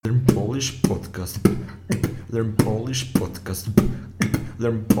Polish podcast. Learn Polish podcast.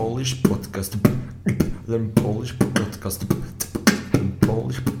 Learn Polish podcast. Learn Polish podcast. Learn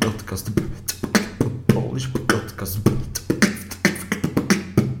Polish podcast. Polish podcast.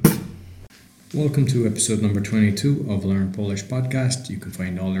 Welcome to episode number 22 of Learn Polish Podcast. You can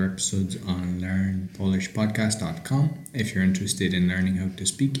find all our episodes on learnpolishpodcast.com. If you're interested in learning how to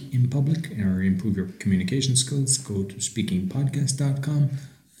speak in public or improve your communication skills, go to speakingpodcast.com.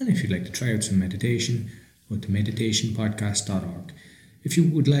 And if you'd like to try out some meditation, go to meditationpodcast.org. If you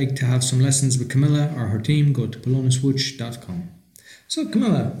would like to have some lessons with Camilla or her team, go to polonaswitch.com. So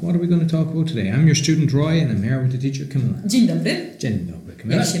Camilla, what are we going to talk about today? I'm your student Roy and I'm here with the teacher Camilla. Dzień dobry. Dzień dobry,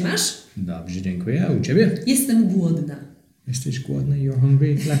 Camilla. Jak się masz? Dobrze, dziękuję. A u Ciebie? Jestem głodna. Jesteś głodny? You're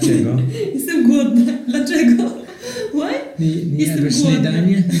hungry? Dlaczego? Jestem głodna. Dlaczego? Why? Nie jadłeś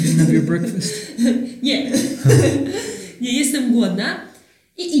śniadanie? You didn't have your breakfast? Nie. Nie, jestem głodna.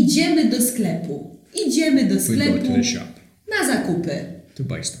 I idziemy do sklepu. Idziemy do sklepu. We go to the shop. Na zakupy. To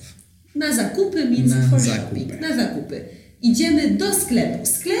buy stuff. Na zakupy means Na for zakupy. shopping. Na zakupy. Idziemy do sklepu.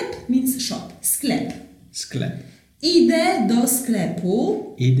 Sklep means shop. Sklep. Sklep. Idę do sklepu.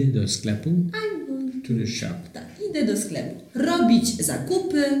 Idę do sklepu. I'm going To the shop. Tak, idę do sklepu. Robić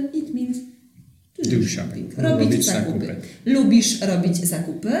zakupy. It means to Do shopping. Robić zakupy. Lubisz robić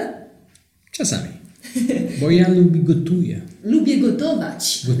zakupy? Czasami. Bo ja lubię gotuję. Lubię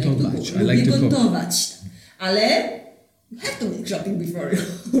gotować. Gotować. I Lubię like to cook. gotować. Ale you have to make shopping before you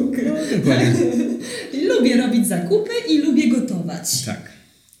cook. No, dokładnie. Lubię robić zakupy i lubię gotować. Tak.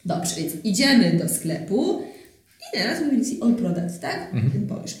 Dobrze, więc idziemy do sklepu i teraz we will see all products, tak? In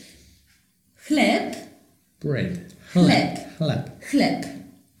Polish. Chleb. Bread. Chleb. Chleb. Chleb.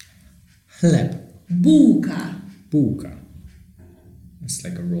 Chleb. Bułka. Bułka. It's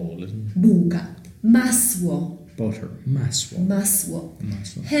like a roll, isn't it? Bułka. Masło. Butter. Masło. Masło.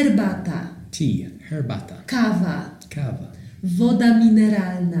 Masło. Herbata. Tea. Herbata. Kawa. Kawa. Woda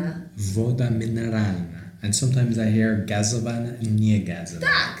mineralna. Woda mineralna. And sometimes I hear gazowana and nie gazowana.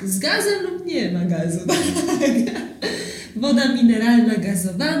 Tak, z gazem lub nie ma gazu. Woda mineralna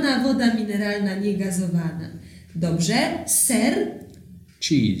gazowana, woda mineralna niegazowana. Dobrze. Ser.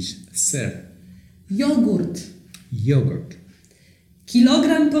 Cheese. Ser. Jogurt. Yogurt.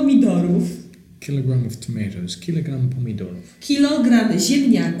 Kilogram pomidorów. Kilogram of tomatoes. Kilogram pomidorów. Kilogram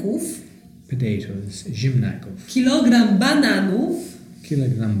ziemniaków. Potatoes. Ziemniaków. Kilogram bananów.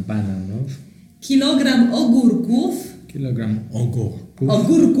 Kilogram bananów. Kilogram ogórków. Kilogram ogórków.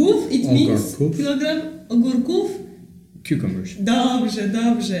 Ogórków, it means Ogórków. kilogram ogórków. Cucumbers. Dobrze,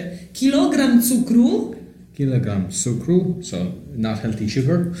 dobrze. Kilogram cukru. Kilogram cukru, so not healthy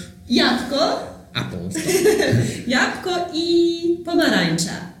sugar. Jabłko. Apples. Jabłko i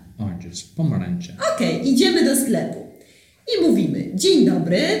pomarańcza. Oranges. Pomarańcze. Okej, idziemy do sklepu. I mówimy dzień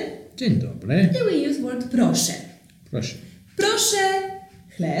dobry. Dzień dobry. I we use word proszę. Proszę. Proszę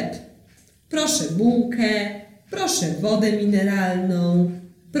chleb. Proszę bułkę. Proszę wodę mineralną.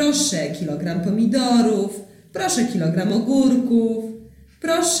 Proszę kilogram pomidorów. Proszę kilogram ogórków.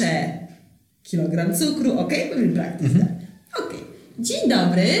 Proszę kilogram cukru. Okej? We will practice that. Okej. Dzień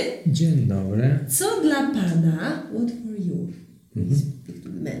dobry. Dzień dobry. Co dla pana? What for you? Speak to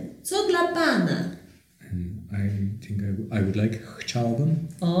the man. Co dla pana? I think I would like chciałbym.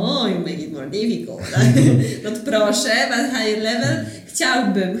 Oh, you make it more difficult. Not proszę, but higher level.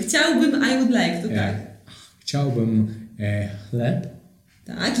 Chciałbym, I would like to. Tak. Chciałbym chleb.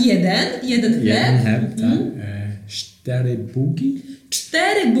 Tak, jeden chleb. Jeden chleb, tak. 4 bułki.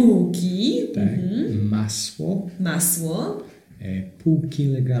 4 bułki. Tak. Masło. Pół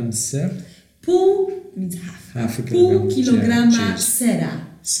kilogram ser. Pół means half. Half a Pół kilogram kilograma cheese. sera.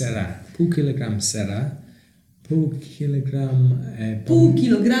 Sera. Pół kilogram sera. Pół kilogram Pół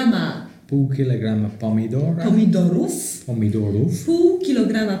kilograma pół kilograma pomidorów. Pół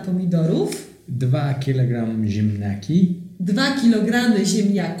kilograma pomidorów. 2 kilogram ziemniaki. 2 kilogramy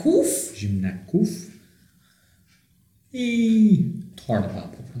ziemniaków. I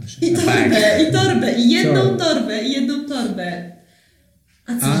torba, poproszę. I torbę. I jedną torbę.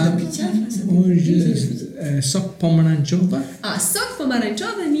 A co do picia? Sok pomarańczowy. A, sok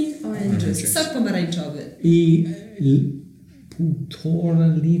pomarańczowy means oranges. Sok pomarańczowy. I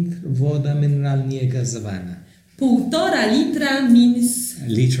 1,5 litr woda mineralna niegazowana. 1,5 litra means...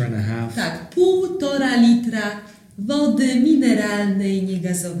 Liter and a half. Tak, 1,5 litra wody mineralnej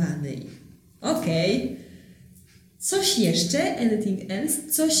niegazowanej. Okej. Coś jeszcze? Anything else?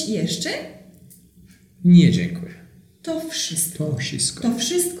 Coś jeszcze? Nie, dziękuję. To wszystko. To wszystko. To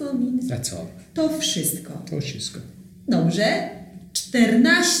wszystko means... That's all. To wszystko. To wszystko. Dobrze.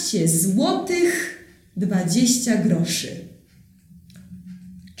 14 złotych 20 groszy.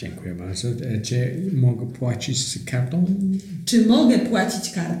 Dziękuję bardzo. Czy mogę płacić z kartą? Czy mogę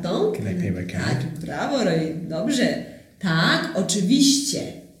płacić kartą? Can I pay by card? Tak, brawo, Roy. Dobrze. Tak, oczywiście.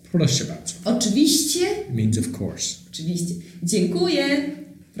 Proszę bardzo. Oczywiście. Means of course. Oczywiście. Dziękuję.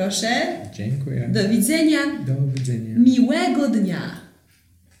 Proszę. Dziękuję. Do widzenia. Do widzenia. Miłego dnia.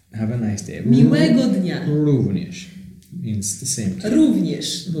 Have a nice day. Miłego dnia. Również. Means the same thing.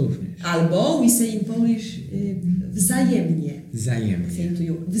 Również. Również. Albo we say in Polish wzajemnie. Wzajemnie. Same to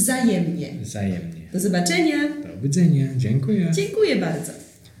you. Wzajemnie. Wzajemnie. Do zobaczenia. Do widzenia. Dziękuję. Dziękuję bardzo.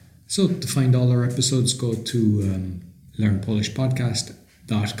 So to find all our episodes, go to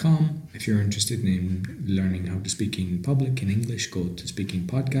learnpolishpodcast.com. If you're interested in learning how to speak in public in English, go to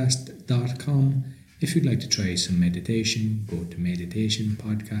speakingpodcast.com. If you'd like to try some meditation, go to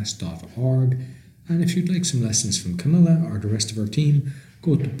meditationpodcast.org. And if you'd like some lessons from Camilla or the rest of our team,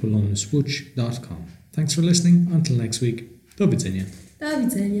 go to polonaswitch.com. Thanks for listening. Until next week. Do widzenia. Do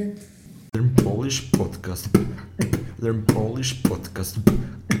widzenia. Learn Polish podcast. Learn Polish podcast.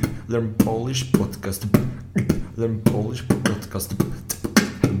 Learn Polish podcast. Learn Polish podcast.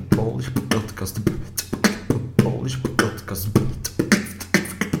 Learn Polish podcast. Polish podcast.